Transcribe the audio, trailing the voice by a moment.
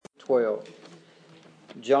12.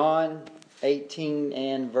 John 18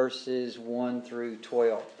 and verses 1 through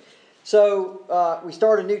 12. So we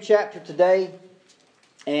start a new chapter today,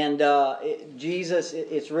 and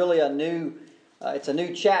it's really a new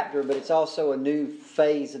chapter, but it's also a new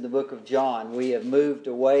phase in the book of John. We have moved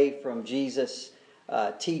away from Jesus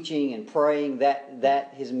teaching and praying.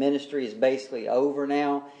 That his ministry is basically over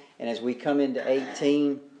now, and as we come into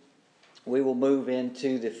 18, we will move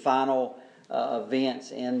into the final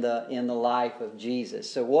events in the life of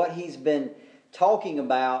Jesus. So what he's been talking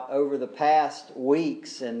about over the past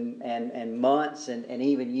weeks and months and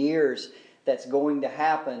even years that's going to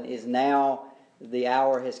happen is now the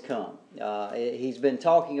hour has come. He's been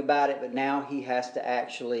talking about it, but now he has to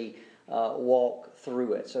actually walk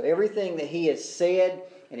through it. So everything that he has said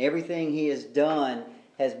and everything he has done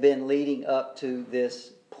has been leading up to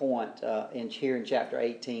this point here in chapter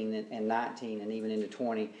 18 and 19 and even into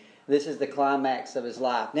 20. This is the climax of his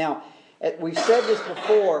life. Now, we've said this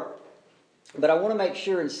before, but I want to make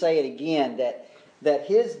sure and say it again, that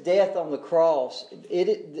his death on the cross,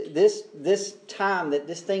 this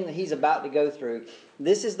thing that he's about to go through,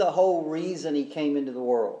 this is the whole reason he came into the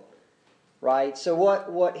world, right?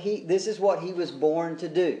 So this is what he was born to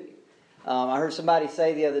do. I heard somebody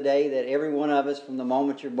say the other day that every one of us, from the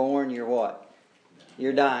moment you're born, you're what?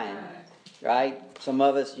 You're dying, right? Some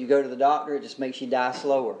of us, you go to the doctor, it just makes you die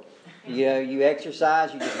slower. You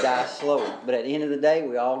exercise, you just die slower. But at the end of the day,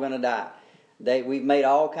 we're all going to die. We've made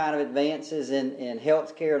all kind of advances in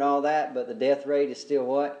health care and all that, but the death rate is still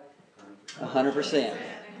what? 100%.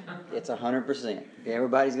 It's 100%.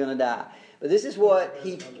 Everybody's going to die. But this is what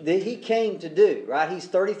he came to do, right? He's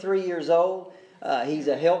 33 years old. He's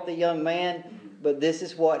a healthy young man, but this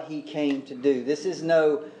is what he came to do. This is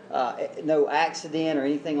no accident or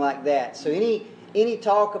anything like that. So any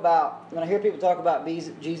talk about, when I hear people talk about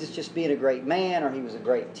Jesus just being a great man, or he was a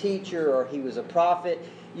great teacher, or he was a prophet,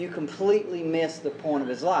 you completely miss the point of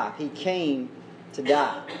his life. He came to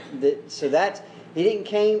die. He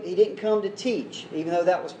didn't come to teach, even though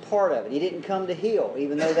that was part of it. He didn't come to heal,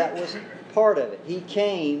 even though that was part of it. He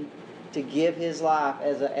came to give his life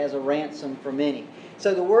as a ransom for many.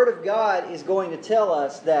 So the Word of God is going to tell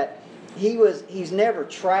us that he's never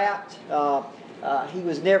trapped. He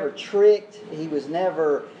was never tricked. He was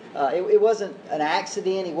never. It wasn't an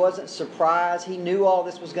accident. He wasn't surprised. He knew all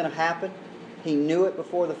this was going to happen. He knew it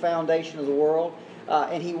before the foundation of the world.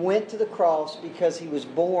 And he went to the cross because he was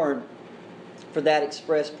born for that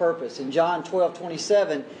express purpose. In John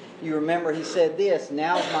 12:27, you remember he said this,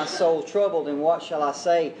 "Now is my soul troubled, and what shall I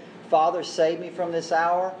say? Father, save me from this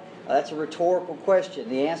hour." That's a rhetorical question.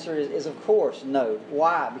 The answer is of course no.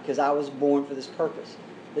 Why? Because I was born for this purpose.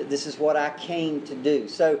 This is what I came to do.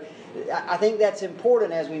 So I think that's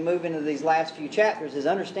important as we move into these last few chapters, is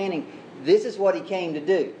understanding this is what he came to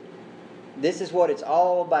do. This is what it's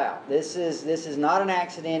all about. This is not an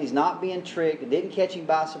accident. He's not being tricked. It didn't catch him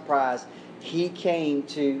by surprise. He came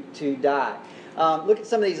to die. Look at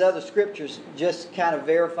some of these other scriptures, just kind of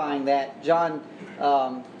verifying that. John,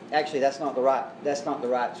 actually, that's not the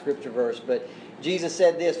right scripture verse, but Jesus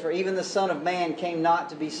said this, "For even the Son of Man came not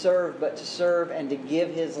to be served, but to serve and to give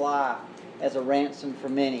his life as a ransom for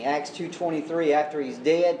many." Acts 2:23, after he's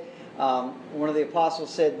dead, one of the apostles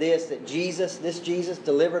said this, that this Jesus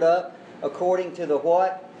delivered up according to the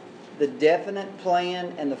what? The definite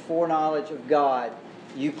plan and the foreknowledge of God,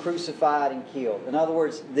 you crucified and killed. In other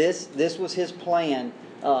words, this was his plan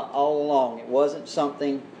all along. It wasn't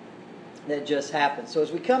something that just happened. So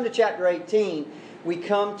as we come to chapter 18, we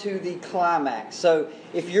come to the climax. So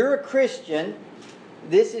if you're a Christian,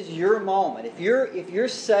 this is your moment. If you're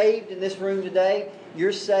saved in this room today,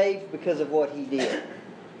 you're saved because of what he did.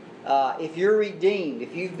 If you're redeemed,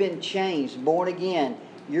 if you've been changed, born again,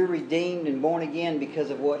 you're redeemed and born again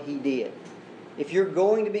because of what he did. If you're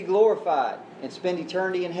going to be glorified and spend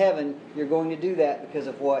eternity in heaven, you're going to do that because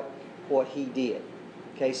of what he did.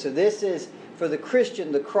 Okay, so this is, for the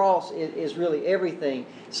Christian, the cross is really everything.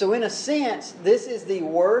 So in a sense, this is the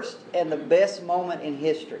worst and the best moment in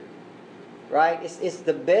history. Right? It's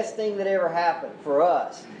the best thing that ever happened for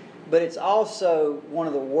us. But it's also one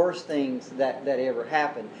of the worst things that ever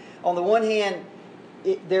happened. On the one hand,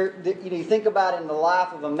 you think about it in the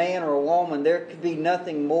life of a man or a woman, there could be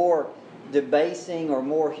nothing more debasing or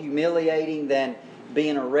more humiliating than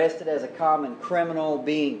being arrested as a common criminal,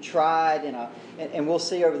 being tried, and we'll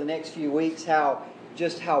see over the next few weeks how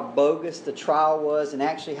bogus the trial was, and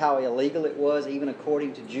actually how illegal it was, even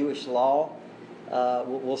according to Jewish law.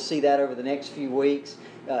 We'll see that over the next few weeks.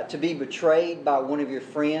 To be betrayed by one of your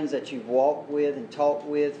friends that you've walked with and talked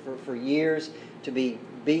with for years, to be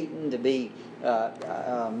beaten, to be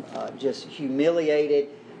just humiliated,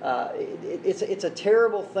 it's a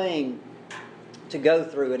terrible thing to go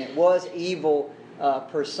through, and it was evil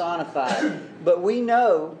personified. But we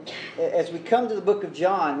know, as we come to the book of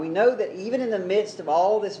John, we know that even in the midst of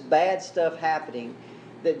all this bad stuff happening,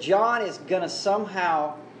 that John is going to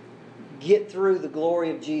somehow get through the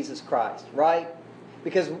glory of Jesus Christ, right?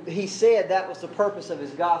 Because he said that was the purpose of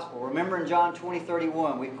his gospel. Remember in John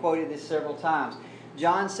 20:31, we've quoted this several times.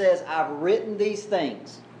 John says, I've written these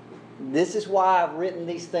things. This is why I've written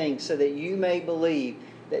these things, so that you may believe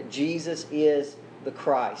that Jesus is the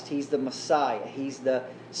Christ. He's the Messiah. He's the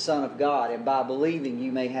Son of God. And by believing,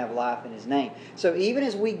 you may have life in His name. So even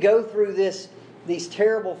as we go through these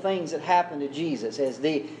terrible things that happen to Jesus, as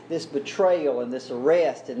this betrayal and this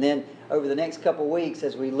arrest, and then over the next couple of weeks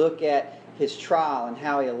as we look at His trial and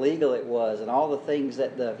how illegal it was, and all the things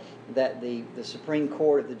that the Supreme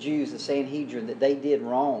Court of the Jews, the Sanhedrin, that they did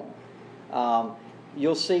wrong,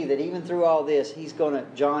 you'll see that even through all this,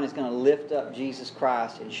 John is going to lift up Jesus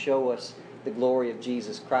Christ and show us the glory of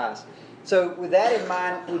Jesus Christ. So with that in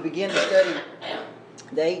mind, we begin to study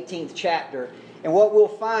the 18th chapter. And what we'll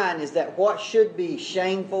find is that what should be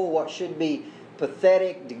shameful, what should be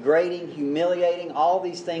pathetic, degrading, humiliating, all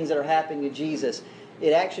these things that are happening to Jesus,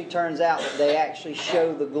 it actually turns out that they actually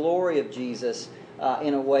show the glory of Jesus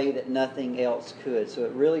in a way that nothing else could. So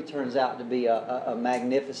it really turns out to be a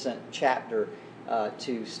magnificent chapter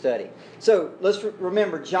to study. So let's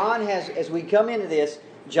remember, John has, as we come into this,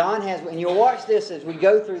 John has, and you'll watch this as we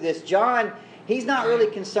go through this, John, he's not really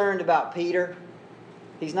concerned about Peter.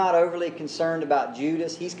 He's not overly concerned about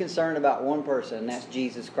Judas. He's concerned about one person, and that's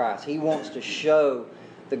Jesus Christ. He wants to show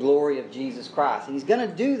the glory of Jesus Christ. And he's going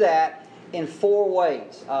to do that in 4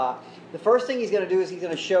 ways. The first thing he's going to do is he's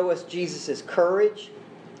going to show us Jesus' courage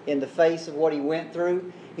in the face of what He went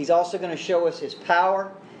through. He's also going to show us His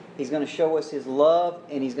power. He's going to show us His love.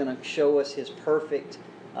 And He's going to show us His perfect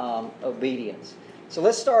obedience. So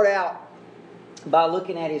let's start out by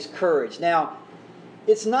looking at His courage. Now,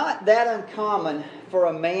 it's not that uncommon for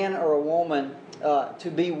a man or a woman to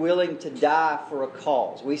be willing to die for a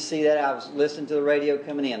cause. We see that. I was listening to the radio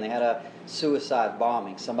coming in. They had a suicide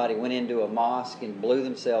bombing. Somebody went into a mosque and blew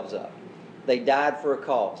themselves up. They died for a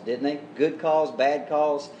cause, didn't they? Good cause, bad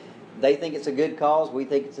cause. They think it's a good cause. We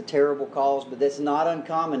think it's a terrible cause. But it's not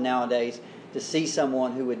uncommon nowadays to see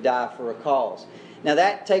someone who would die for a cause. Now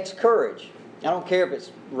that takes courage. I don't care if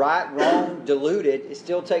it's right, wrong, deluded. It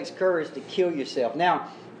still takes courage to kill yourself. Now,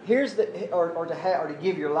 here's or to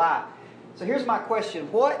give your life. So here's my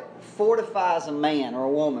question: what fortifies a man or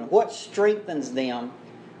a woman? What strengthens them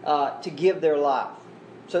to give their life?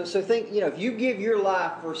 So think, if you give your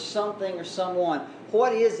life for something or someone,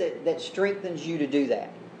 what is it that strengthens you to do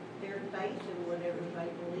that? Their faith in whatever they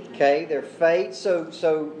believe. Okay, their faith.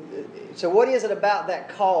 So what is it about that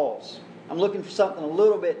cause? I'm looking for something a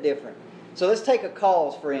little bit different. So let's take a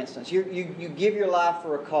cause, for instance. You give your life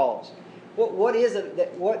for a cause. What is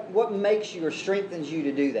it what makes you or strengthens you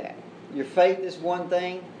to do that? Your faith is one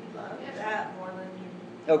thing. You love that more than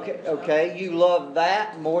you. Okay. You love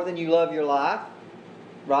that more than you love your life,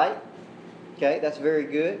 right? Okay, that's very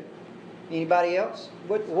good. Anybody else?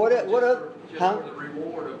 What other? Just for the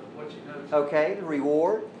reward of what you know. Okay, the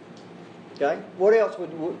reward. Okay. What else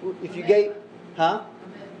would if you gave? Huh?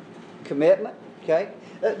 Commitment. Okay.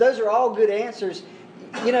 Those are all good answers.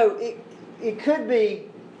 It could be,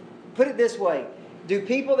 put it this way, do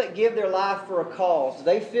people that give their life for a cause, do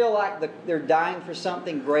they feel like they're dying for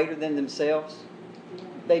something greater than themselves?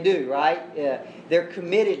 They do, right? They're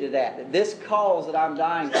committed to that. This cause that I'm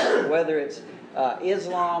dying for, whether it's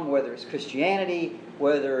Islam, whether it's Christianity,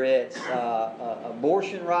 whether it's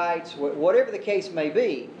abortion rights, whatever the case may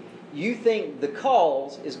be, you think the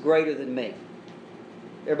cause is greater than me.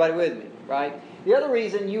 Everybody with me, right? The other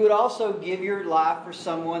reason, you would also give your life for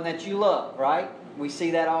someone that you love, right? We see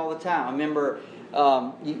that all the time. I remember,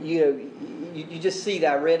 you just see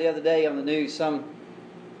that. I read the other day on the news, some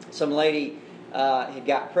lady had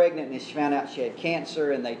got pregnant and she found out she had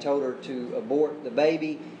cancer, and they told her to abort the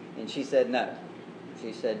baby, and she said no.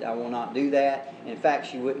 She said, I will not do that. And in fact,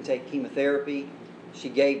 she wouldn't take chemotherapy. She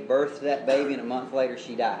gave birth to that baby, and a month later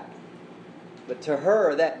she died. But to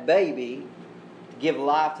her, that baby, give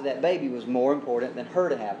life to that baby, was more important than her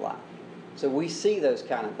to have life. So we see those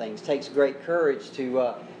kind of things. It takes great courage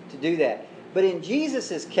to do that. But in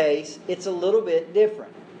Jesus' case, it's a little bit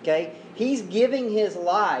different. Okay, He's giving His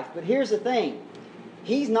life, but here's the thing: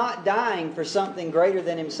 He's not dying for something greater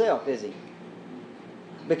than Himself, is He?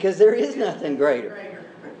 Because there is nothing greater.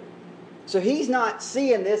 So He's not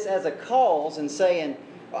seeing this as a cause and saying,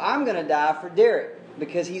 well, I'm going to die for Derricke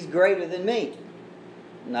because he's greater than me.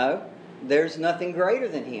 No. There's nothing greater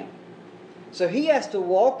than Him. So he has to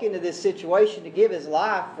walk into this situation to give his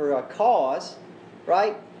life for a cause,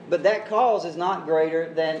 right? But that cause is not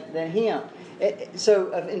greater than him.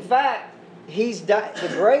 So, in fact, the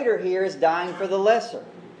greater here is dying for the lesser.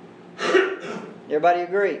 Everybody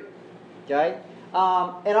agree? Okay?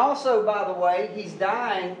 And also, by the way, he's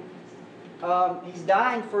dying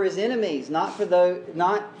for his enemies, not for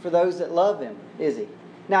those that love him, is he?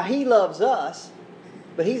 Now, he loves us,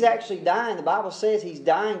 but he's actually dying. The Bible says he's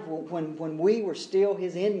dying when we were still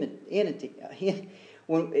his enmity.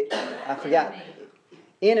 I forgot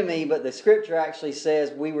enemy, but the Scripture actually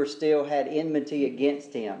says we were still had enmity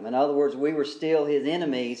against him. In other words, we were still his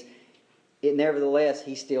enemies. Nevertheless,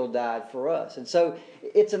 he still died for us. And so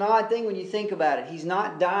it's an odd thing when you think about it. He's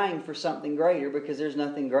not dying for something greater because there's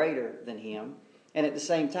nothing greater than him. And at the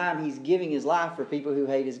same time, he's giving his life for people who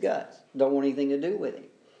hate his guts, don't want anything to do with him.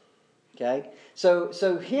 Okay?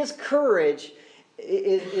 So his courage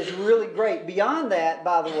is really great. Beyond that,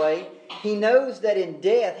 by the way, he knows that in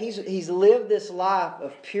death, he's lived this life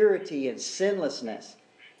of purity and sinlessness.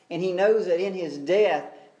 And he knows that in his death,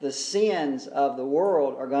 the sins of the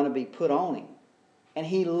world are going to be put on him. And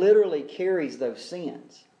he literally carries those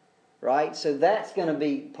sins. Right? So that's going to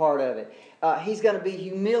be part of it. He's going to be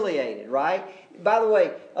humiliated, right? By the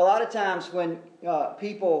way, a lot of times when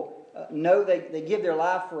people know they give their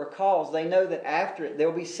life for a cause, they know that after it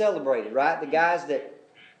they'll be celebrated, right? The guys that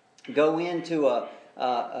go into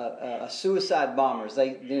a suicide bombers,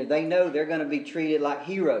 they know they're going to be treated like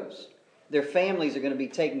heroes. Their families are going to be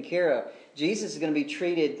taken care of. Jesus is going to be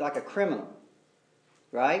treated like a criminal,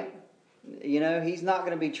 right? He's not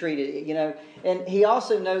going to be treated, and he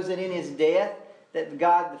also knows that in his death that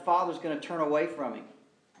God, the Father, is going to turn away from him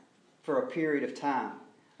for a period of time.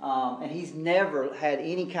 And he's never had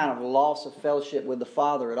any kind of loss of fellowship with the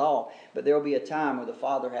Father at all. But there will be a time where the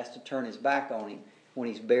Father has to turn his back on him when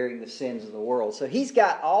he's bearing the sins of the world. So he's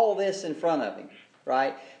got all this in front of him,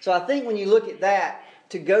 right? So I think when you look at that,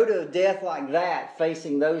 to go to a death like that,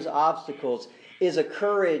 facing those obstacles, is a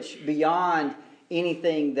courage beyond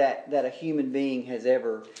anything that a human being has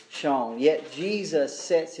ever shown. Yet Jesus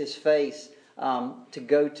sets his face to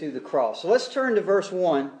go to the cross. So let's turn to verse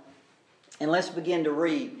 1 and let's begin to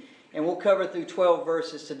read. And we'll cover through 12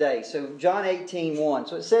 verses today. So John 18:1.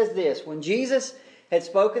 So it says this: When Jesus had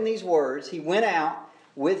spoken these words, he went out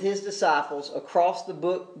with his disciples across the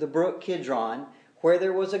brook Kidron, where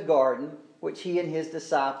there was a garden, which he and his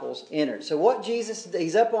disciples entered. So what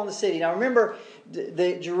he's up on the city. Now remember,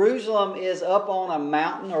 Jerusalem is up on a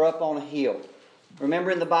mountain or up on a hill.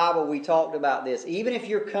 Remember in the Bible we talked about this. Even if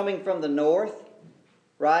you're coming from the north,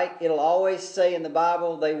 right, it'll always say in the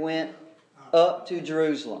Bible they went up to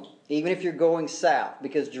Jerusalem. Even if you're going south,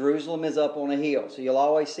 because Jerusalem is up on a hill. So you'll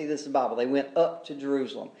always see this in the Bible. They went up to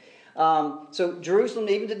Jerusalem. So Jerusalem,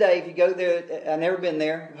 even today, if you go there, I've never been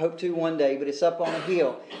there, hope to one day, but it's up on a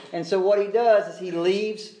hill. And so what he does is he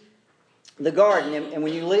leaves the garden, and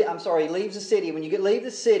when he leaves the city. When you leave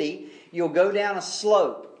the city, you'll go down a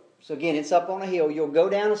slope. So again, it's up on a hill. You'll go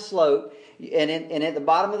down a slope, and at the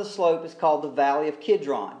bottom of the slope is called the Valley of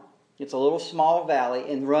Kidron. It's a little small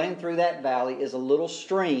valley, and running through that valley is a little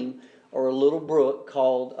stream or a little brook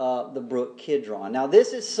called the brook Kidron. Now,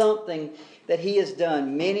 this is something that he has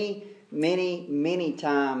done many, many, many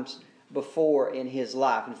times before in his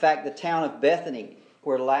life. In fact, the town of Bethany,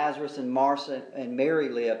 where Lazarus and Martha and Mary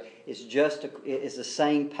lived, is the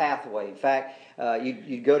same pathway. In fact,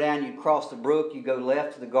 you'd go down, you'd cross the brook, you go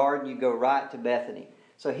left to the garden, you go right to Bethany.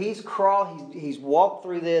 So he's walked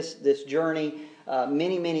through this journey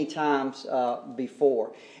many, many times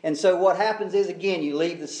before. And so what happens is, again, you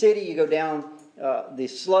leave the city, you go down the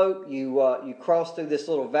slope, you cross through this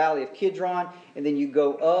little valley of Kidron, and then you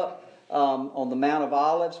go up on the Mount of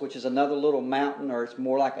Olives, which is another little mountain, or it's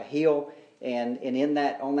more like a hill, and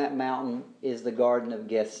on that mountain is the Garden of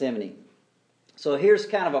Gethsemane. So here's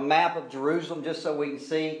kind of a map of Jerusalem, just so we can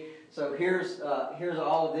see. So here's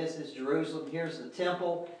all of this is Jerusalem. Here's the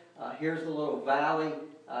temple. Here's the little valley.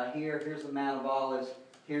 Here's the Mount of Olives.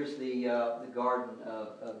 Here's the Garden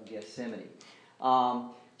of Gethsemane.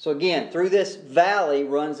 So again, through this valley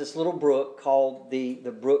runs this little brook called the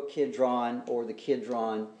brook Kidron, or the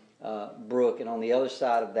Kidron brook. And on the other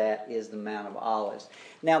side of that is the Mount of Olives.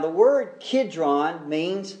 Now the word Kidron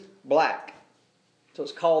means black. So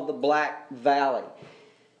it's called the Black Valley.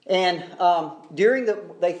 And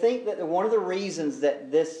they think that one of the reasons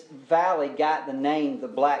that this valley got the name the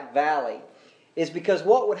Black Valley is because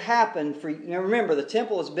what would happen remember, the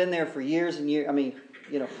temple has been there for years and years,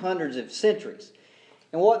 hundreds of centuries.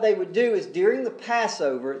 And what they would do is during the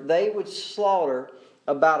Passover, they would slaughter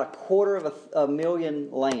about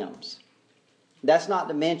 250,000 lambs. That's not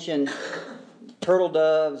to mention turtle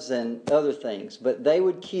doves and other things. But they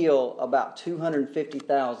would kill about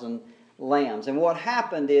 250,000 lambs. And what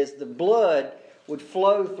happened is the blood would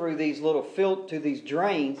flow through these through these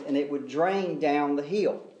drains, and it would drain down the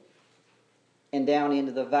hill and down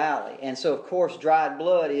into the valley. And so, of course, dried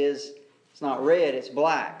blood it's not red, it's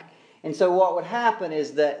black. And so what would happen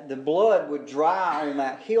is that the blood would dry on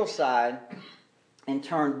that hillside and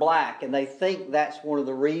turn black. And they think that's one of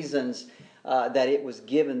the reasons that it was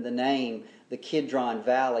given the name the Kidron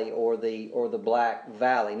Valley or the Black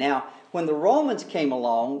Valley. Now, when the Romans came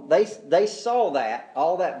along, they saw that,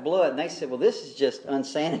 all that blood, and they said, well, this is just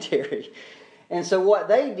unsanitary. And so what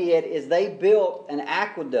they did is they built an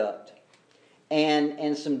aqueduct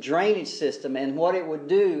and some drainage system. And what it would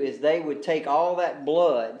do is they would take all that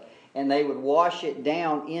blood and they would wash it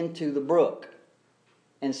down into the brook.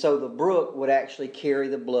 And so the brook would actually carry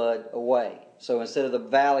the blood away. So instead of the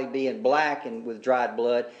valley being black and with dried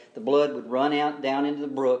blood, the blood would run out down into the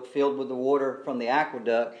brook filled with the water from the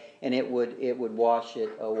aqueduct, and it would wash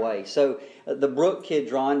it away. So the brook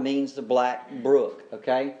Kidron means the black brook.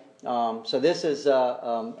 Okay, so this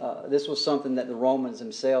was something that the Romans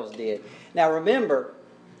themselves did. Now remember,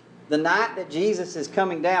 the night that Jesus is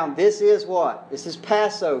coming down, this is what? This is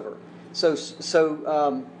Passover. So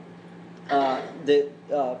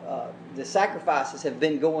the sacrifices have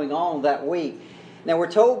been going on that week. Now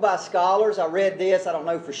we're told by scholars, I read this, I don't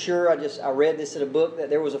know for sure, I read this in a book, that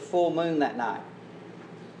there was a full moon that night.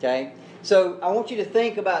 Okay? So I want you to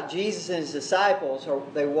think about Jesus and His disciples.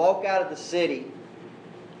 They walk out of the city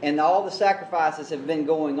and all the sacrifices have been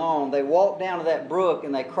going on. They walk down to that brook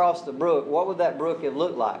and they cross the brook. What would that brook have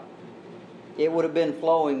looked like? It would have been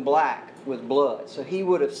flowing black with blood. So He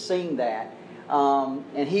would have seen that.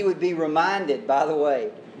 And He would be reminded, by the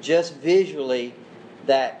way, just visually,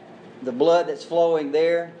 that the blood that's flowing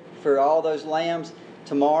there for all those lambs,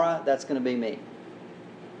 tomorrow, that's going to be me.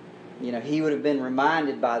 You know, He would have been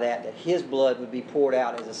reminded by that His blood would be poured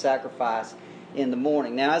out as a sacrifice in the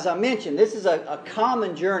morning. Now, as I mentioned, this is a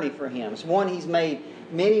common journey for Him. It's one He's made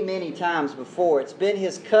many, many times before. It's been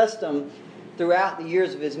His custom throughout the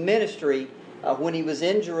years of His ministry when He was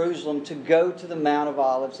in Jerusalem to go to the Mount of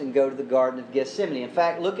Olives and go to the Garden of Gethsemane. In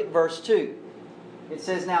fact, look at verse 2. It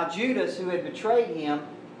says, now Judas, who had betrayed Him,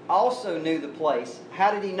 also knew the place.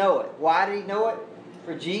 How did he know it? Why did he know it?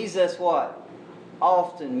 For Jesus, what?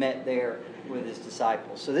 Often met there with His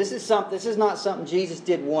disciples. So this is not something Jesus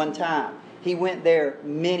did one time. He went there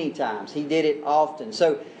many times. He did it often.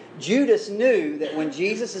 So Judas knew that when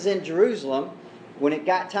Jesus is in Jerusalem, when it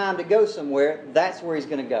got time to go somewhere, that's where He's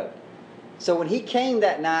going to go. So when He came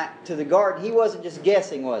that night to the garden, He wasn't just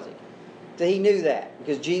guessing, was He? So He knew that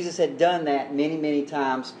because Jesus had done that many, many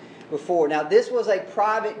times before. Now this was a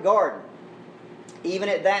private garden. Even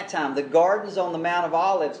at that time, the gardens on the Mount of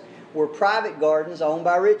Olives were private gardens owned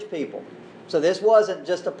by rich people. So this wasn't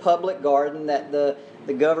just a public garden that the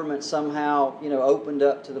government somehow, opened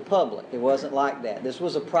up to the public. It wasn't like that. This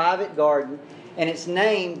was a private garden, and its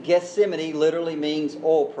name, Gethsemane, literally means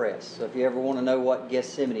oil press. So if you ever want to know what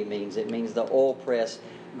Gethsemane means, it means the oil press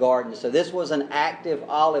garden. So this was an active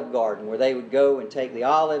olive garden where they would go and take the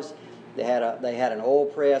olives. They had an oil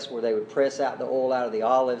press where they would press out the oil out of the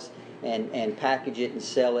olives and package it and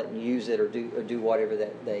sell it and use it or do whatever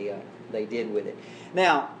that they did with it.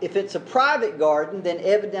 Now, if it's a private garden, then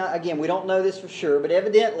again, we don't know this for sure, but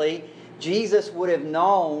evidently Jesus would have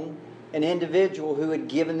known an individual who had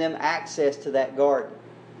given them access to that garden.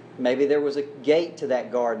 Maybe there was a gate to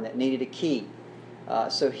that garden that needed a key.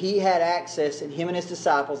 So He had access, and Him and His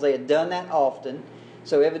disciples, they had done that often.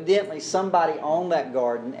 So evidently somebody owned that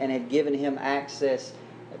garden and had given Him access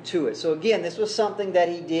to it. So again, this was something that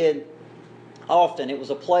He did often. It was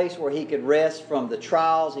a place where He could rest from the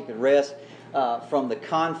trials. He could rest from the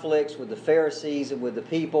conflicts with the Pharisees and with the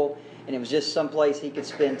people. And it was just some place He could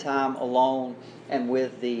spend time alone and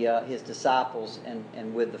with His disciples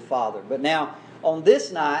and with the Father. But now, on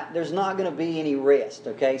this night, there's not going to be any rest.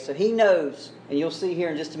 Okay, so He knows, and you'll see here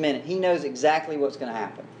in just a minute, He knows exactly what's going to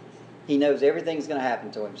happen. He knows everything's going to happen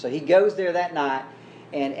to Him. So He goes there that night,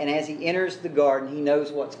 and as He enters the garden, He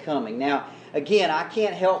knows what's coming. Now, again, I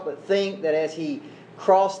can't help but think that as He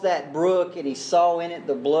crossed that brook and He saw in it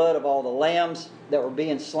the blood of all the lambs that were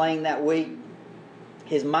being slain that week,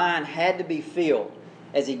 His mind had to be filled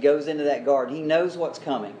as He goes into that garden. He knows what's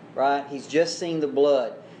coming, right? He's just seen the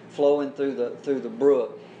blood flowing through the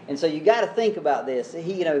brook. And so you got to think about this.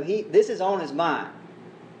 This is on His mind,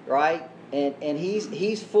 right? And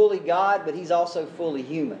he's fully God, but He's also fully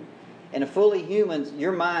human. And a fully human,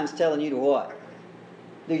 your mind's telling you to what?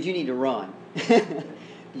 Dude, you need to run.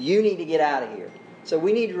 You need to get out of here. So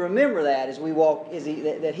we need to remember that as we walk,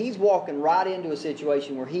 that he's walking right into a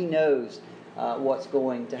situation where he knows what's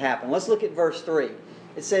going to happen. Let's look at verse 3.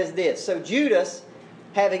 It says this, "So Judas,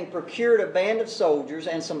 having procured a band of soldiers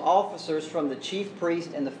and some officers from the chief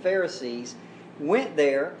priest and the Pharisees, went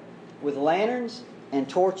there with lanterns and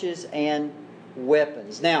torches and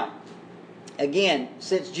weapons." Now, again,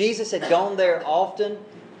 since Jesus had gone there often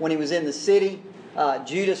when he was in the city,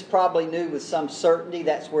 Judas probably knew with some certainty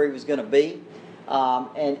that's where he was going to be.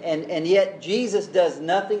 And yet Jesus does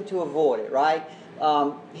nothing to avoid it, right?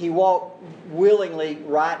 He walked willingly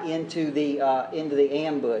right into the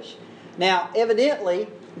ambush. Now, evidently,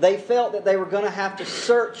 they felt that they were going to have to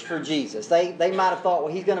search for Jesus. They might have thought,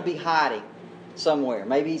 well, he's going to be hiding somewhere.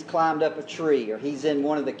 Maybe he's climbed up a tree, or he's in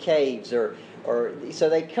one of the caves, or so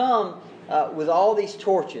they come with all these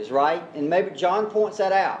torches, right? And maybe John points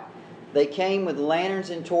that out. They came with lanterns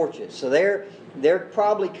and torches. So they're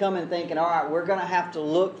probably coming thinking, all right, we're going to have to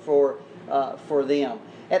look for them.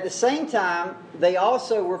 At the same time, they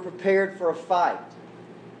also were prepared for a fight,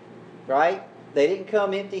 right? They didn't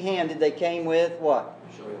come empty-handed. They came with what?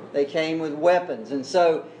 Sure. They came with weapons. And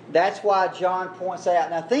so that's why John points that out.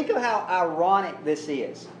 Now think of how ironic this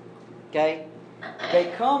is. Okay? They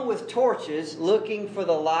come with torches looking for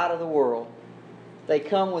the light of the world. They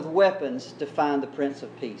come with weapons to find the Prince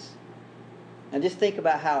of Peace. And just think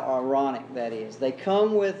about how ironic that is. They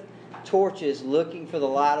come with torches looking for the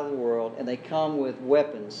light of the world, and they come with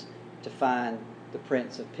weapons to find the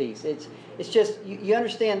Prince of Peace. It's just, you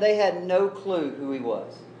understand, they had no clue who he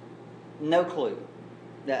was. No clue.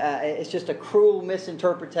 It's just a cruel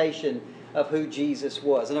misinterpretation of who Jesus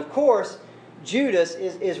was. And of course, Judas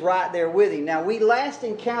is right there with him. Now, we last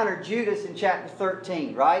encountered Judas in chapter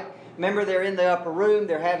 13, right? Remember, they're in the upper room,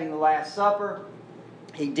 they're having the Last Supper.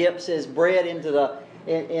 He dips his bread into the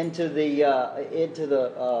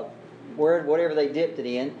whatever they dipped it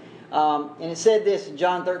in. And it said this in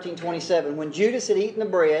John 13:27. "When Judas had eaten the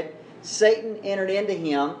bread, Satan entered into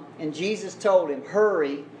him, and Jesus told him,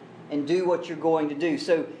 'Hurry and do what you're going to do.'"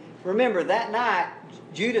 So remember, that night,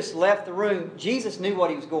 Judas left the room. Jesus knew what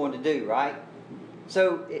he was going to do, right?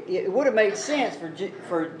 So it would have made sense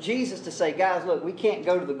for Jesus to say, "Guys, look, we can't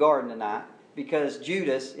go to the garden tonight because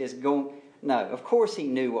Judas is going..." No, of course he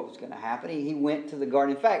knew what was going to happen. He went to the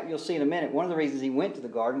garden. In fact, you'll see in a minute, one of the reasons he went to the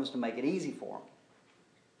garden was to make it easy for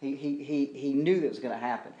him. He knew that was going to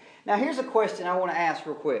happen. Now, here's a question I want to ask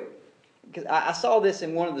real quick. Because I saw this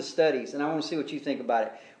in one of the studies, and I want to see what you think about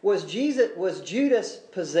it. Was Judas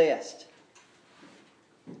possessed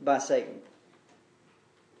by Satan?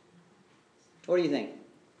 What do you think?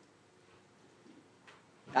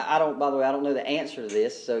 By the way, I don't know the answer to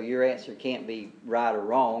this, so your answer can't be right or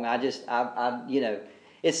wrong.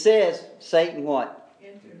 It says Satan what?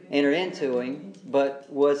 Entered into him, but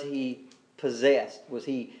was he possessed? Was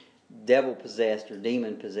he devil possessed or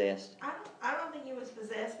demon possessed? I don't think he was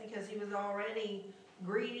possessed because he was already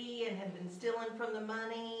greedy and had been stealing from the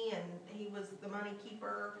money, and he was the money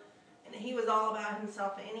keeper, and he was all about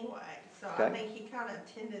himself anyway. So okay. I think he kind of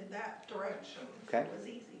tended that direction. Okay. So it was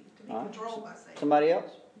easy to be controlled by Satan. Somebody else?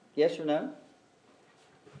 Yes or no?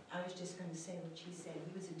 I was just going to say what she said.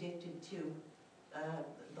 He was addicted to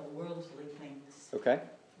the worldly things. Okay.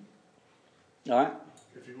 All right.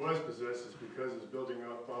 If he was possessed, it's because it's building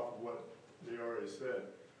up off of what they already said.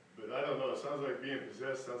 But I don't know. It sounds like being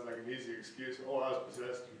possessed sounds like an easy excuse. Oh, I was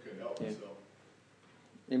possessed. You couldn't help yourself.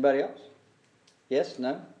 Anybody else? Yes?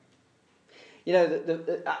 No? You know,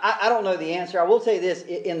 I don't know the answer. I will tell you this.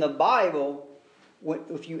 In the Bible,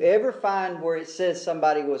 if you ever find where it says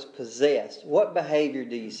somebody was possessed, what behavior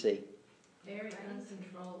do you see? Very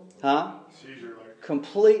uncontrolled. Huh? Seizure-like.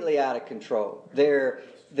 Completely out of control. They're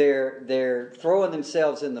throwing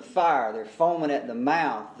themselves in the fire. They're foaming at the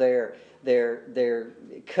mouth. They're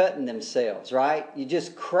cutting themselves, right? You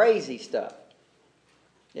just crazy stuff.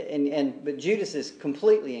 But Judas is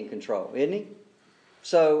completely in control, isn't he?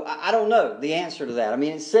 So I don't know the answer to that. I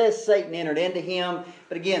mean, it says Satan entered into him,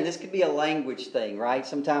 but again, this could be a language thing, right?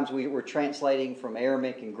 Sometimes we're translating from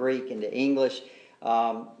Aramaic and Greek into English.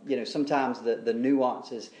 Sometimes the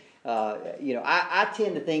nuances. I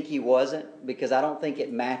tend to think he wasn't, because I don't think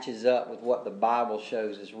it matches up with what the Bible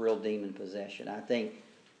shows as real demon possession. I think.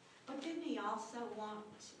 Well, didn't he also want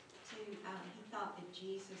to? He thought that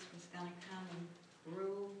Jesus was going to come and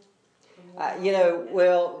rule. What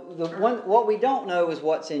we don't know is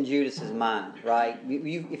what's in Judas's mind, right?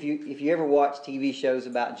 If you ever watch TV shows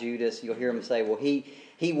about Judas, you'll hear him say, "Well, he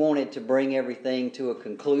wanted to bring everything to a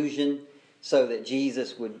conclusion so that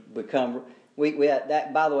Jesus would become."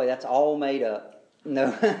 That, by the way, that's all made up.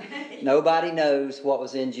 No, nobody knows what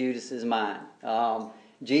was in Judas's mind.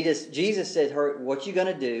 Jesus said, what you going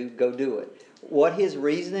to do, go do it. What his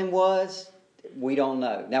reasoning was, we don't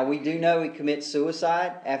know. Now, we do know he commits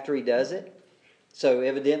suicide after he does it. So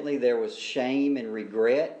evidently there was shame and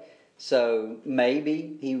regret. So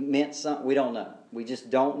maybe he meant something. We don't know. We just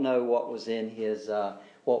don't know what was in his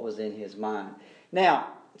mind. Now,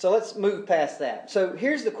 so let's move past that. So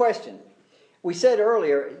here's the question. We said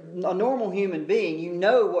earlier, a normal human being, you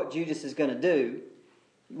know what Judas is going to do.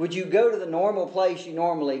 Would you go to the normal place you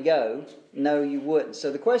normally go? No, you wouldn't.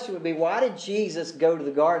 So the question would be, why did Jesus go to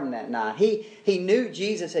the garden that night? He knew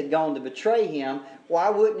Jesus had gone to betray him. Why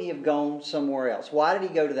wouldn't he have gone somewhere else? Why did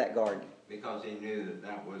he go to that garden? Because he knew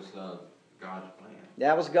that was God's plan.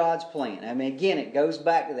 That was God's plan. I mean, again, it goes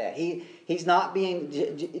back to that. He's not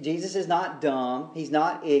Jesus is not dumb. He's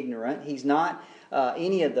not ignorant. He's not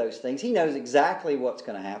any of those things. He knows exactly what's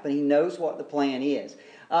going to happen. He knows what the plan is.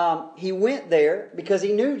 He went there because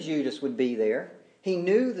he knew Judas would be there. He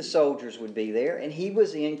knew the soldiers would be there, and he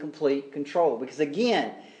was in complete control. Because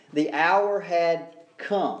again, the hour had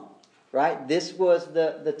come, right? This was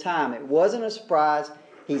the time. It wasn't a surprise.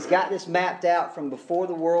 He's got this mapped out from before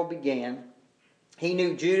the world began. He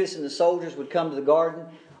knew Judas and the soldiers would come to the garden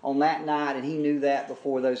on that night, and he knew that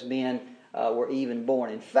before those men were even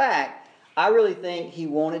born. In fact, I really think he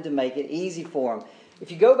wanted to make it easy for them.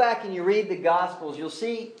 If you go back and you read the Gospels, you'll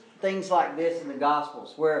see things like this in the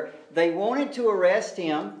Gospels, where they wanted to arrest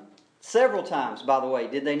him several times, by the way,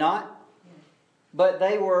 did they not? But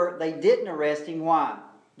they didn't arrest him. Why?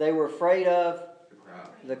 They were afraid of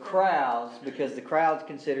the crowds, because the crowds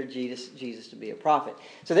considered Jesus to be a prophet.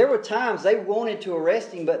 So there were times they wanted to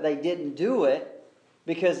arrest him, but they didn't do it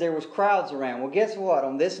because there was crowds around. Well, guess what?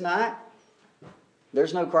 On this night,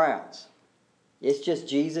 there's no crowds. It's just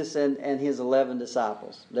Jesus and his 11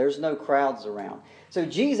 disciples. There's no crowds around. So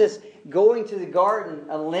Jesus going to the garden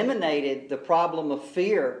eliminated the problem of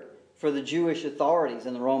fear for the Jewish authorities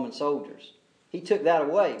and the Roman soldiers. He took that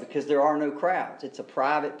away because there are no crowds. It's a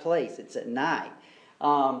private place. It's at night.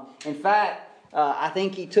 In fact, I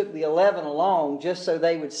think he took the 11 along just so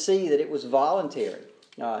they would see that it was voluntary.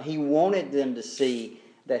 He wanted them to see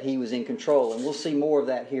that he was in control. And we'll see more of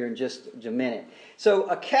that here in just a minute. So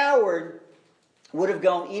a coward would have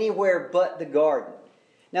gone anywhere but the garden.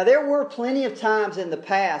 Now, there were plenty of times in the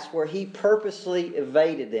past where he purposely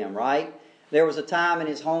evaded them, right? There was a time in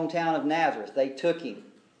his hometown of Nazareth. They took him,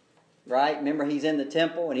 right? Remember, he's in the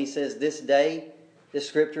temple and he says, "This day, this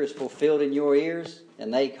scripture is fulfilled in your ears."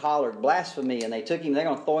 And they hollered blasphemy and they took him. They're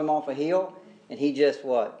going to throw him off a hill. And he just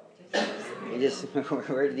what?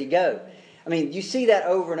 Where did he go? I mean, you see that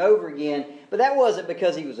over and over again. But that wasn't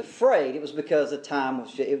because he was afraid. It was because the time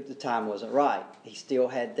wasn't right. He still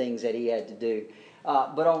had things that he had to do.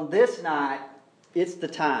 But on this night, it's the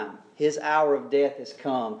time. His hour of death has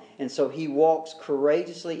come. And so he walks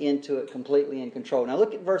courageously into it, completely in control. Now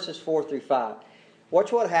look at verses 4 through 5.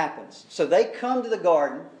 Watch what happens. So they come to the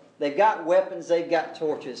garden. They've got weapons. They've got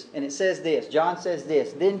torches. And it says this. John says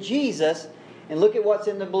this. Then Jesus, and look at what's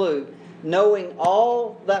in the blue, knowing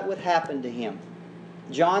all that would happen to him.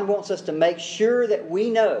 John wants us to make sure that we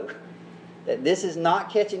know that this is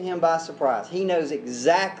not catching him by surprise. He knows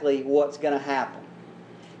exactly what's going to happen.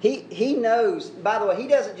 He knows, by the way, he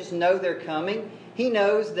doesn't just know they're coming. He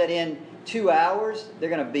knows that in 2 hours they're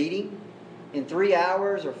going to beat him. In 3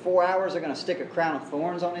 hours or 4 hours they're going to stick a crown of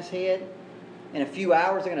thorns on his head. In a few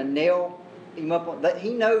hours they're going to nail him up on that.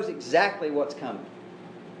 He knows exactly what's coming.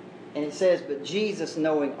 And it says, but Jesus,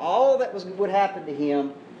 knowing all that would happen to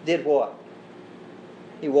him, did what?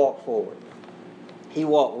 He walked forward. He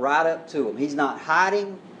walked right up to him. He's not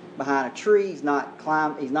hiding behind a tree. He's not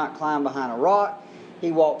climbing behind a rock.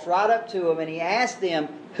 He walks right up to him and he asked them,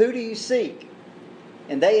 "Who do you seek?"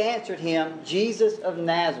 And they answered him, "Jesus of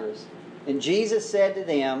Nazareth." And Jesus said to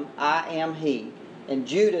them, "I am he." And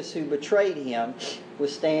Judas, who betrayed him,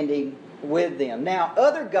 was standing with them. Now,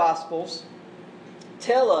 other Gospels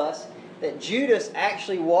tell us that Judas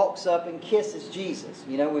actually walks up and kisses Jesus.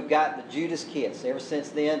 You know, we've got the Judas kiss. Ever since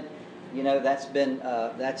then, you know, that's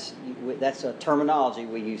a terminology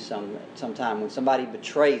we use sometime when somebody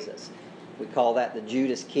betrays us. We call that the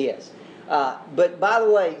Judas kiss. But by the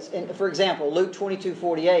way, for example, Luke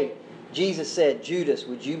 22:48, Jesus said, "Judas,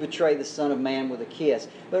 would you betray the Son of Man with a kiss?"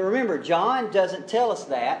 But remember, John doesn't tell us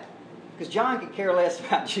that because John could care less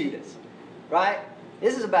about Judas, right?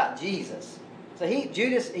 This is about Jesus. So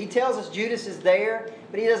he tells us Judas is there,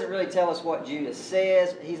 but he doesn't really tell us what Judas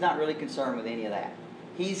says. He's not really concerned with any of that.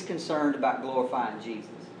 He's concerned about glorifying Jesus,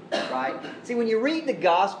 right? See, when you read the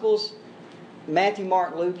Gospels, Matthew,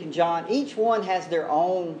 Mark, Luke, and John, each one has their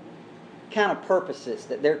own kind of purposes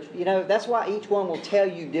that that's why each one will tell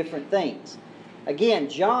you different things. Again,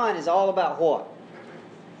 John is all about what?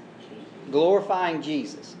 Glorifying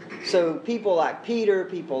Jesus. So people like Peter,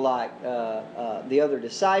 people like the other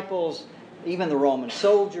disciples, even the Roman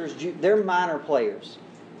soldiers, they're minor players.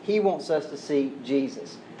 He wants us to see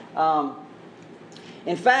Jesus.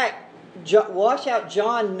 In fact, watch out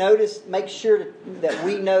John make sure that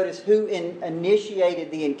we notice who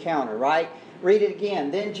initiated the encounter, right? Read it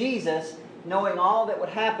again. Then Jesus, knowing all that would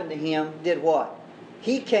happen to him, did what?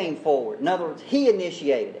 He came forward. In other words, he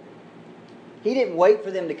initiated it. He didn't wait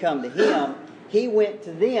for them to come to him. He went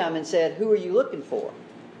to them and said, "Who are you looking for?"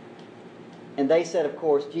 And they said, of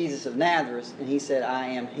course, Jesus of Nazareth. And he said, "I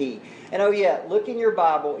am he." And oh yeah, look in your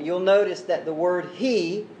Bible. You'll notice that the word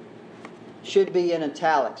he should be in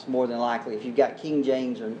italics more than likely. If you've got King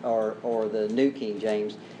James or the New King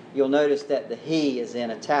James, you'll notice that the he is in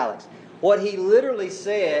italics. What he literally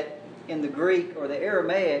said in the Greek or the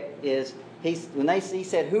Aramaic is, he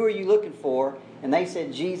said, "Who are you looking for?" And they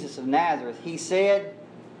said, "Jesus of Nazareth." He said,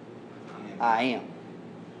 "I am."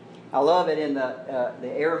 I love it in the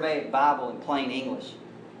Aramaic Bible in plain English,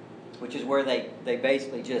 which is where they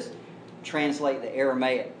basically just translate the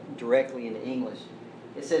Aramaic directly into English.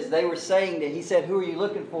 It says he said, "Who are you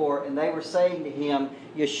looking for?" And they were saying to him,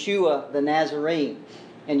 "Yeshua the Nazarene."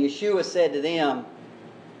 And Yeshua said to them,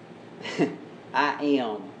 "I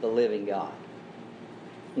am the living God."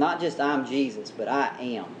 Not just I'm Jesus, but I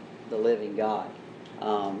am the living God.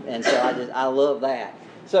 And so I love that.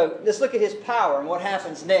 So let's look at his power and what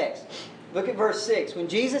happens next. Look at verse 6. When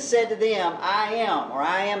Jesus said to them, "I am," or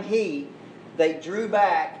 "I am he," they drew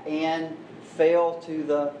back and fell to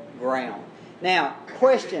the ground. Now,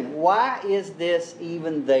 question, why is this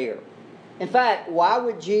even there? In fact, why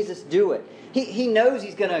would Jesus do it? He knows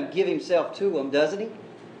he's going to give himself to them, doesn't he?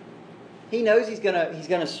 He knows he's going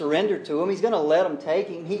to surrender to him. He's going to let them take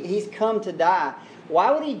him. He's come to die.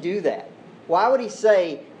 Why would he do that? Why would he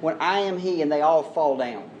say, "When I am he," and they all fall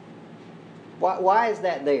down? Why is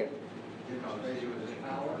that there? Demonstration of his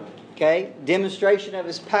power. Okay, demonstration of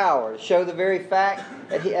his power. To show the very fact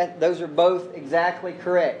that those are both exactly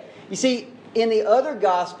correct. You see, in the other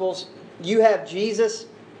Gospels, you have Jesus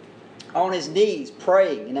on his knees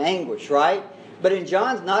praying in anguish, right? But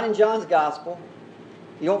not in John's Gospel.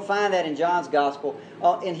 You don't find that in John's Gospel.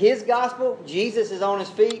 In his Gospel, Jesus is on his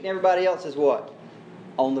feet and everybody else is what?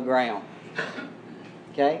 On the ground.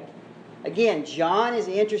 Okay? Again, John is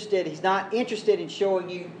interested. He's not interested in showing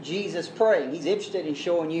you Jesus praying. He's interested in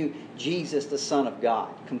showing you Jesus, the Son of God,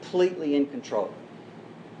 completely in control.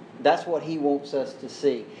 That's what he wants us to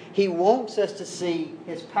see. He wants us to see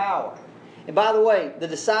his power. And by the way, the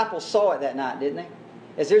disciples saw it that night, didn't they?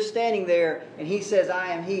 As they're standing there and he says,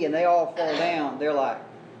 "I am he," and they all fall down, they're like,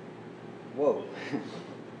 whoa,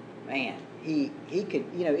 man, he could,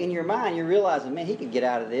 in your mind, you're realizing, man, he could get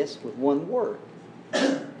out of this with one word.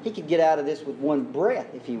 He could get out of this with one breath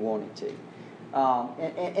if he wanted to.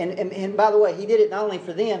 And by the way, he did it not only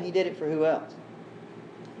for them, he did it for who else?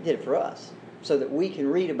 He did it for us, so that we can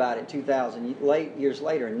read about it 2,000 years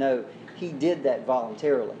later and know he did that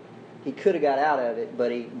voluntarily. He could have got out of it,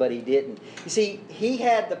 but he didn't. You see, he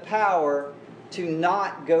had the power to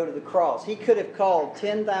not go to the cross. He could have called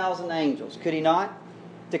 10,000 angels, could he not,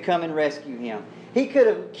 to come and rescue him. He could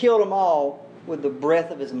have killed them all with the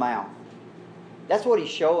breath of his mouth. That's what he's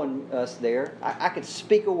showing us there. I could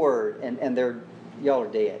speak a word and y'all are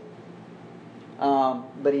dead.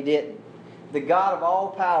 But he didn't. The God of all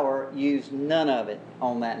power used none of it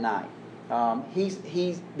on that night.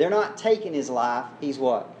 They're not taking his life. He's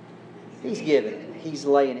what? He's giving it. He's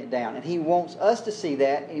laying it down. And he wants us to see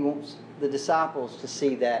that. And he wants the disciples to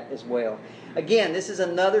see that as well. Again, this is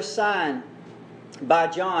another sign by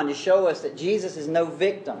John to show us that Jesus is no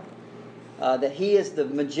victim. That he is the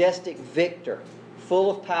majestic victor,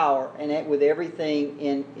 full of power and with everything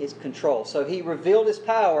in his control. So he revealed his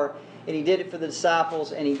power, and he did it for the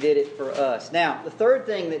disciples, and he did it for us. Now, the third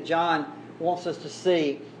thing that John wants us to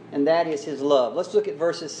see, and that is his love. Let's look at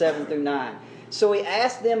verses 7 through 9. So he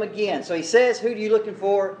asked them again. So he says, "Who are you looking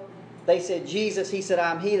for?" They said, "Jesus." He said,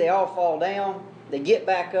 "I'm he." They all fall down. They get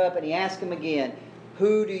back up, and he asks them again,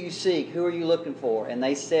 "Who do you seek? Who are you looking for?" And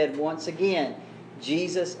they said once again,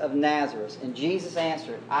 "Jesus of Nazareth." And Jesus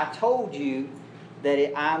answered, "I told you that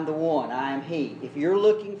I'm the one. I am he. If you're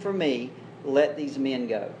looking for me, let these men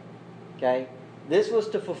go." Okay? This was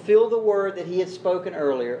to fulfill the word that he had spoken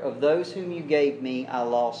earlier, "Of those whom you gave me, I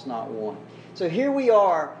lost not one." So here we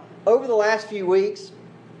are, over the last few weeks,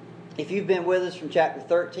 if you've been with us from chapter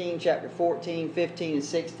 13, chapter 14, 15, and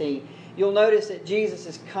 16, you'll notice that Jesus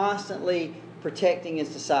is constantly protecting his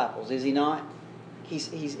disciples, is he not? He's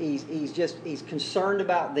concerned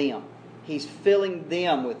about them. He's filling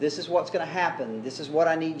them with, this is what's going to happen. This is what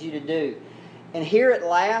I need you to do. And here at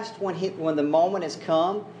last, when the moment has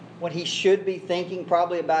come, when he should be thinking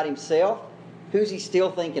probably about himself, who's he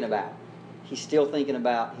still thinking about? He's still thinking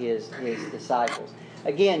about his disciples.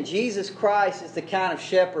 Again, Jesus Christ is the kind of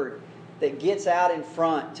shepherd that gets out in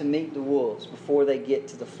front to meet the wolves before they get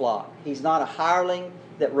to the flock. He's not a hireling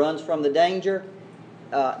that runs from the danger.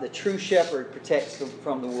 The true shepherd protects them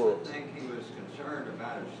from the wolves. I think he was concerned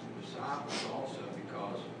about his disciples also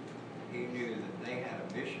because he knew that they had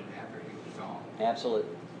a mission after he was gone.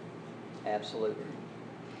 Absolutely. Absolutely.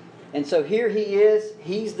 And so here he is.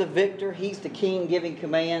 He's the victor. He's the king giving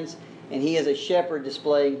commands. And he is a shepherd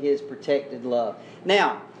displaying his protected love.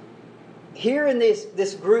 Now, here in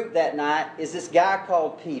this group that night is this guy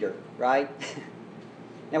called Peter, right?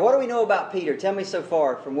 Now, what do we know about Peter? Tell me so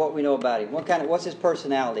far from what we know about him. What's his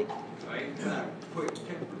personality? He's kind of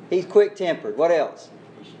quick-tempered. He's quick-tempered. What else?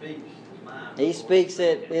 He speaks his mind. He speaks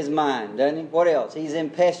his mind, doesn't he? What else? He's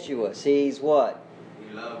impetuous. He's what?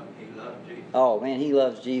 He loved Jesus. Oh, man, he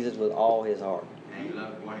loves Jesus with all his heart. And he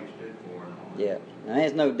loved what he stood for and all that. Yeah, now,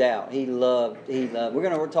 there's no doubt. He loved. We're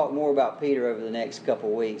going to talk more about Peter over the next couple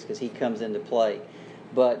of weeks because he comes into play.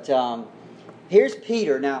 But here's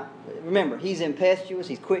Peter. Now, remember, he's impetuous.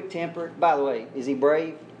 He's quick-tempered. By the way, is he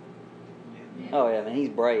brave? Yeah. Oh, yeah, man, he's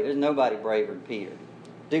brave. There's nobody braver than Peter.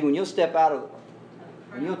 Dude, when you'll step out of...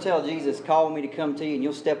 When you'll tell Jesus, call me to come to you, and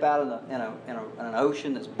you'll step out in an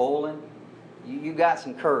ocean that's boiling, you got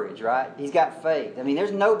some courage, right? He's got faith. I mean,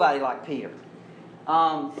 there's nobody like Peter.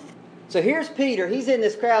 So here's Peter. He's in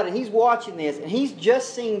this crowd, and he's watching this, and he's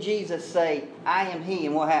just seen Jesus say, I am he,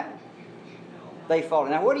 and what happened? They fall.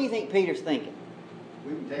 Now, what do you think Peter's thinking?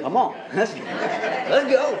 Come on. Let's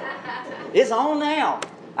go. It's on now.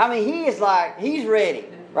 I mean, he's ready,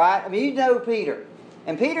 right? I mean, you know Peter.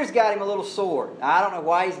 And Peter's got him a little sword. Now, I don't know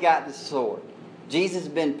why he's got this sword. Jesus has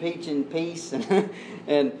been preaching peace,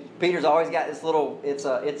 and Peter's always got this little. It's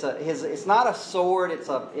not a sword.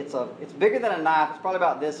 It's bigger than a knife. It's probably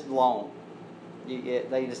about this long.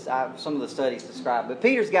 Some of the studies describe, but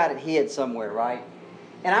Peter's got it hid somewhere, right?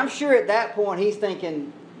 And I'm sure at that point he's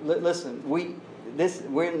thinking, "Listen,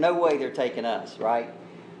 we're no way they're taking us, right?"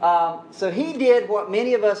 So he did what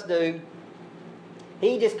many of us do.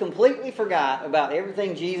 He just completely forgot about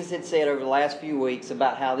everything Jesus had said over the last few weeks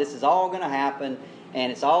about how this is all going to happen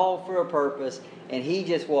and it's all for a purpose. And he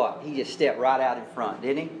just what? He just stepped right out in front,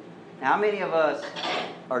 didn't he? Now, how many of us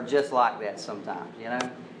are just like that sometimes, you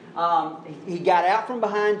know? He got out from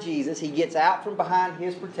behind Jesus. He gets out from behind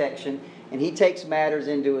his protection, and he takes matters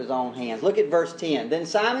into his own hands. Look at verse 10. Then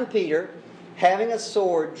Simon Peter, having a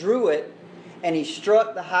sword, drew it, and he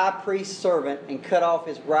struck the high priest's servant and cut off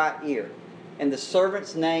his right ear. And the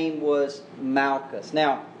servant's name was Malchus.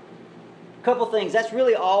 Now, a couple things. That's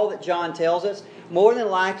really all that John tells us. More than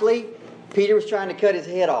likely, Peter was trying to cut his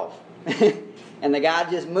head off. And the guy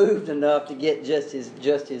just moved enough to get just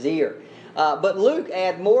his ear. But Luke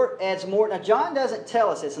adds more. Now, John doesn't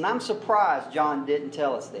tell us this, and I'm surprised John didn't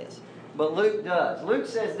tell us this. But Luke does. Luke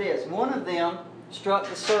says this. One of them struck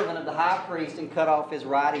the servant of the high priest and cut off his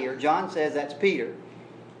right ear. John says that's Peter.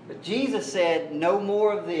 But Jesus said, no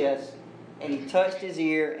more of this. And he touched his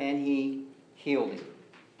ear and he healed him.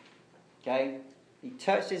 Okay? He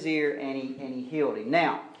touched his ear and he healed him.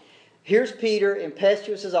 Now, here's Peter,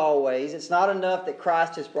 impetuous as always. It's not enough that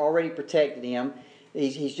Christ has already protected him.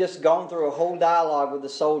 He's just gone through a whole dialogue with the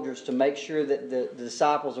soldiers to make sure that the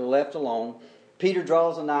disciples are left alone. Peter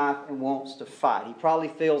draws a knife and wants to fight. He probably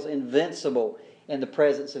feels invincible in the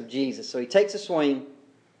presence of Jesus. So he takes a swing,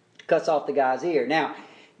 cuts off the guy's ear. Now,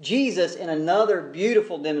 Jesus, in another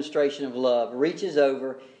beautiful demonstration of love, reaches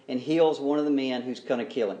over and heals one of the men who's going to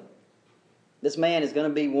kill him. This man is going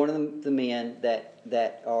to be one of the men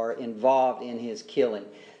that are involved in his killing.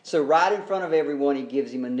 So right in front of everyone, he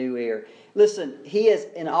gives him a new ear. Listen, he has,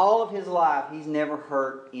 in all of his life, he's never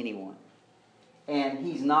hurt anyone. And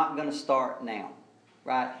he's not going to start now.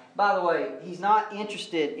 Right? By the way, he's not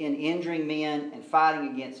interested in injuring men and fighting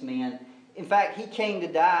against men. In fact, he came to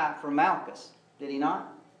die for Malchus. Did he not?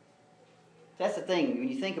 That's the thing. When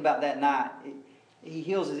you think about that night, he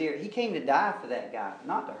heals his ear. He came to die for that guy,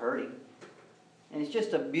 not to hurt him. And it's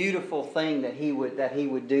just a beautiful thing that he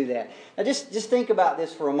would do that. Now just think about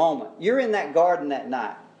this for a moment. You're in that garden that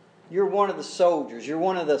night. You're one of the soldiers. You're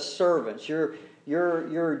one of the servants. You're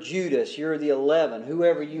Judas. You're the 11,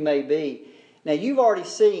 whoever you may be. Now you've already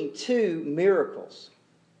seen 2 miracles.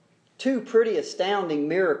 2 pretty astounding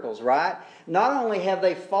miracles, right? Not only have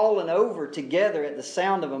they fallen over together at the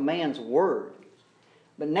sound of a man's word,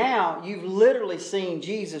 but now you've literally seen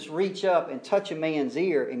Jesus reach up and touch a man's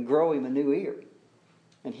ear and grow him a new ear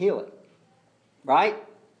and heal it. Right?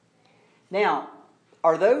 Now,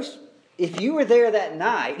 if you were there that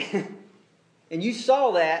night and you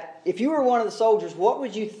saw that, if you were one of the soldiers, what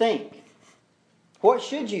would you think? What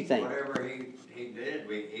should you think? Whatever he did,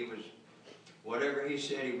 he was, whatever he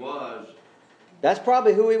said he was. That's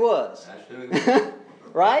probably who he was. That's who he was.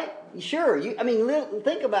 Right? Sure.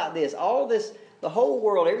 Think about this. All this, the whole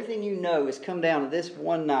world, everything you know has come down to this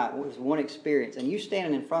one night, this one experience, and you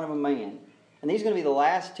standing in front of a man, and these are going to be the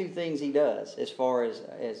last two things he does as far as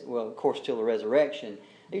well, of course, till the resurrection.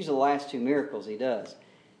 These are the last two miracles he does.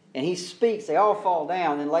 And he speaks, they all fall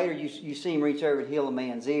down, and later you see him reach over and heal a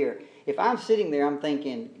man's ear. If I'm sitting there, I'm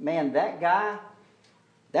thinking, man, that guy,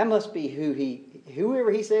 that must be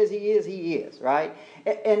whoever he says he is, right?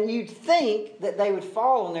 And you'd think that they would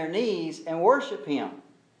fall on their knees and worship him.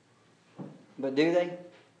 But do they?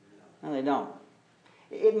 No, they don't.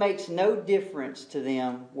 It makes no difference to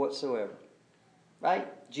them whatsoever. Right?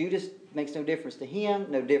 Judas makes no difference to him,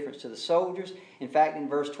 no difference to the soldiers. In fact, in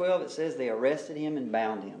verse 12 it says they arrested him and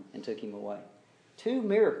bound him and took him away. Two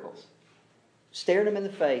miracles. Staring them in the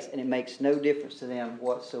face, and it makes no difference to them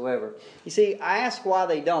whatsoever. You see, I ask why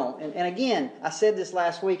they don't. And again, I said this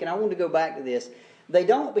last week, and I want to go back to this. They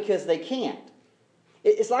don't because they can't.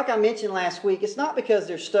 It's like I mentioned last week. It's not because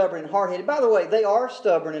they're stubborn and hard-headed. By the way, they are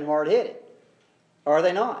stubborn and hard-headed. Are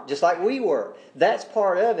they not? Just like we were. That's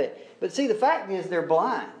part of it. But see, the fact is they're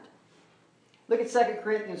blind. Look at 2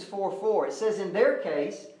 Corinthians 4:4. It says, in their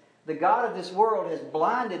case, the God of this world has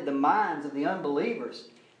blinded the minds of the unbelievers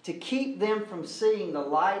to keep them from seeing the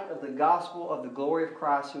light of the gospel of the glory of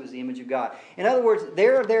Christ, who is the image of God. In other words,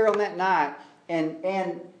 they're there on that night,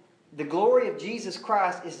 and the glory of Jesus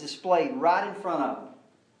Christ is displayed right in front of them.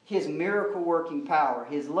 His miracle-working power,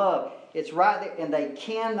 His love, it's right there, and they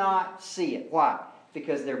cannot see it. Why?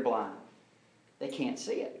 Because they're blind. They can't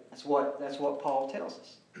see it. That's what Paul tells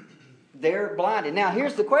us. They're blinded. Now,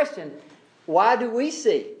 here's the question. Why do we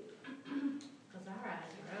see?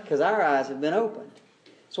 Because our eyes have been opened.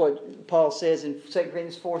 That's what Paul says in 2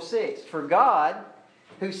 Corinthians 4:6. For God,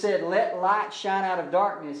 who said, let light shine out of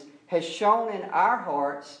darkness, has shone in our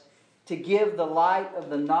hearts to give the light of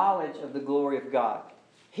the knowledge of the glory of God.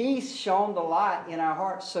 He's shown the light in our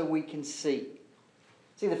hearts so we can see.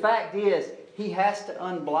 See, the fact is, He has to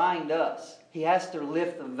unblind us. He has to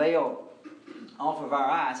lift the veil off of our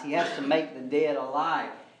eyes. He has to make the dead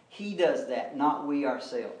alive. He does that, not we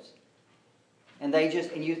ourselves. And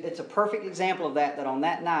it's a perfect example of that on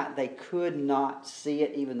that night they could not see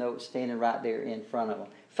it, even though it was standing right there in front of them.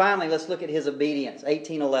 Finally, let's look at His obedience.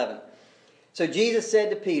 18:11. So Jesus said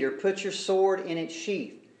to Peter, put your sword in its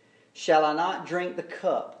sheath. Shall I not drink the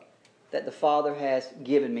cup that the Father has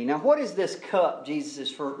given me? Now, what is this cup Jesus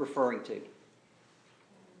is referring to?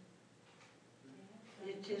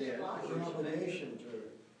 It's His life. Obligation to.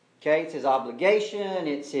 Okay, it's His obligation.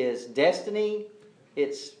 It's His destiny.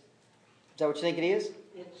 Is that what you think it is?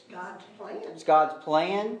 It's God's plan. It's God's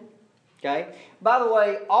plan. Okay. By the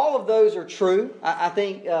way, all of those are true. I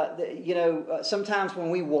think, sometimes when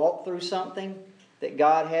we walk through something that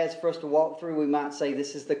God has for us to walk through, we might say,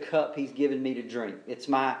 this is the cup He's given me to drink. It's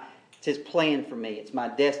His plan for me. It's my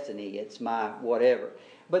destiny. It's my whatever.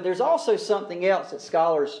 But there's also something else that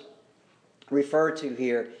scholars refer to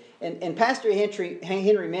here. And Pastor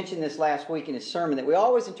Henry mentioned this last week in his sermon, that we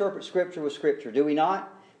always interpret Scripture with Scripture, do we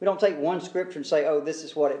not? We don't take one Scripture and say, oh, this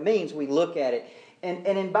is what it means. We look at it.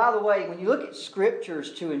 And by the way, when you look at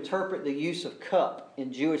Scriptures to interpret the use of cup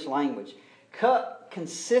in Jewish language, cup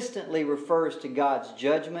consistently refers to God's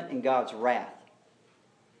judgment and God's wrath.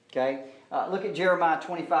 Okay? Look at Jeremiah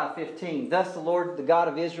 25:15. Thus the Lord, the God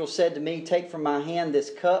of Israel, said to me, take from my hand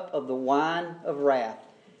this cup of the wine of wrath,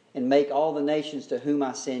 and make all the nations to whom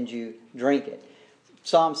I send you drink it.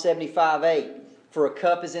 Psalm 75:8. For a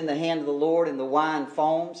cup is in the hand of the Lord, and the wine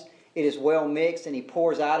foams. It is well mixed, and He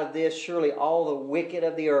pours out of this. Surely all the wicked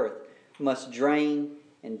of the earth must drain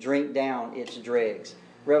and drink down its dregs.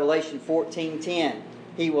 Revelation 14:10.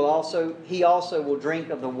 He also will drink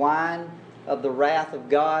of the wine of the wrath of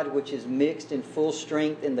God, which is mixed in full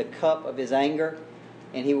strength in the cup of His anger.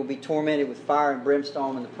 And he will be tormented with fire and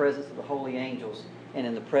brimstone in the presence of the holy angels and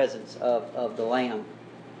in the presence of the Lamb.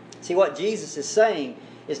 See, what Jesus is saying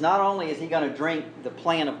is not only is He going to drink the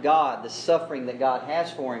plan of God, the suffering that God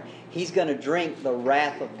has for Him, He's going to drink the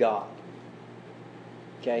wrath of God.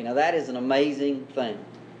 Okay, now that is an amazing thing.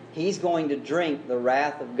 He's going to drink the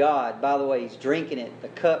wrath of God. By the way, He's drinking it, the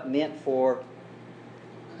cup meant for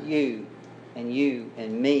you and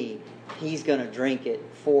me. He's going to drink it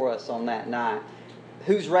for us on that night.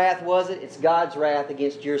 Whose wrath was it? It's God's wrath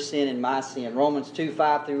against your sin and my sin. Romans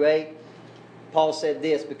 2:5-8. Paul said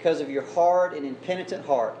this, because of your hard and impenitent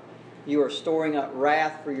heart, you are storing up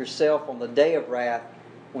wrath for yourself on the day of wrath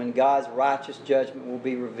when God's righteous judgment will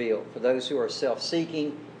be revealed. For those who are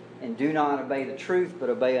self-seeking and do not obey the truth but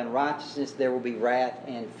obey unrighteousness, there will be wrath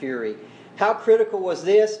and fury. How critical was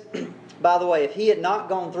this? By the way, if he had not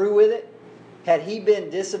gone through with it, had he been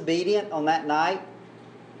disobedient on that night,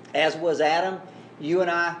 as was Adam, you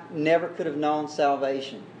and I never could have known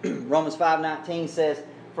salvation. Romans 5:19 says,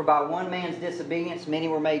 "For by one man's disobedience many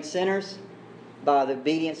were made sinners. By the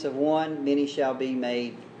obedience of one many shall be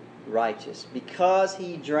made righteous." Because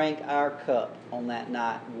he drank our cup on that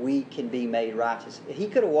night, we can be made righteous. He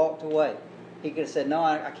could have walked away. He could have said, "No,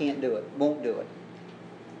 I can't do it. Won't do it."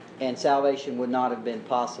 And salvation would not have been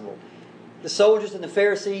possible. The soldiers and the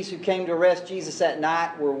Pharisees who came to arrest Jesus that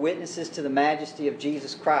night were witnesses to the majesty of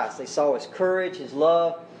Jesus Christ. They saw His courage, His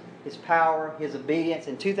love, His power, His obedience.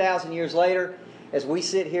 And 2,000 years later, as we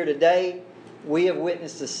sit here today, we have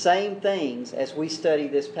witnessed the same things as we study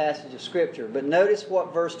this passage of Scripture. But notice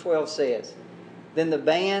what verse 12 says. "Then the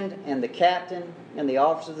band and the captain and the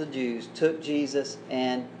officers of the Jews took Jesus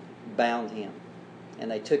and bound Him. And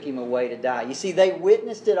they took Him away to die." You see, they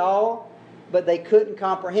witnessed it all, but they couldn't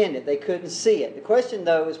comprehend it. They couldn't see it. The question,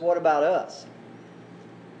 though, is what about us?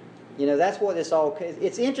 You know, that's what this all...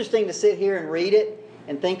 It's interesting to sit here and read it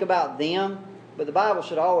and think about them, but the Bible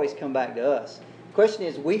should always come back to us. The question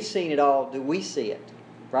is, we've seen it all. Do we see it?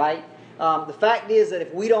 Right? The fact is that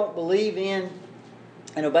if we don't believe in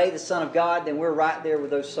and obey the Son of God, then we're right there with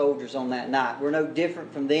those soldiers on that night. We're no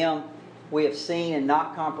different from them. We have seen and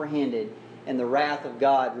not comprehended, and the wrath of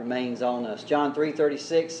God remains on us. John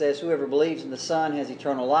 3:36 says, "Whoever believes in the Son has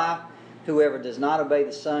eternal life. Whoever does not obey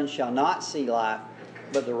the Son shall not see life,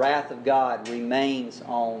 but the wrath of God remains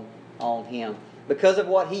on him." Because of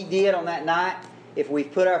what He did on that night, if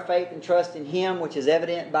we've put our faith and trust in Him, which is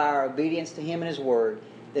evident by our obedience to Him and His Word,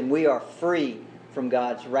 then we are free from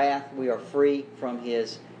God's wrath. We are free from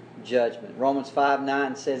His judgment. Romans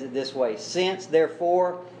 5:9 says it this way, "Since,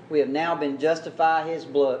 therefore, we have now been justified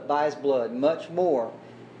by His blood, much more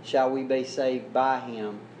shall we be saved by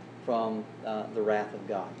Him from the wrath of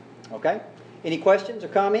God." Okay? Any questions or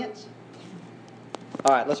comments?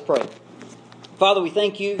 All right, let's pray. Father, we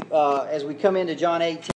thank You as we come into John 18.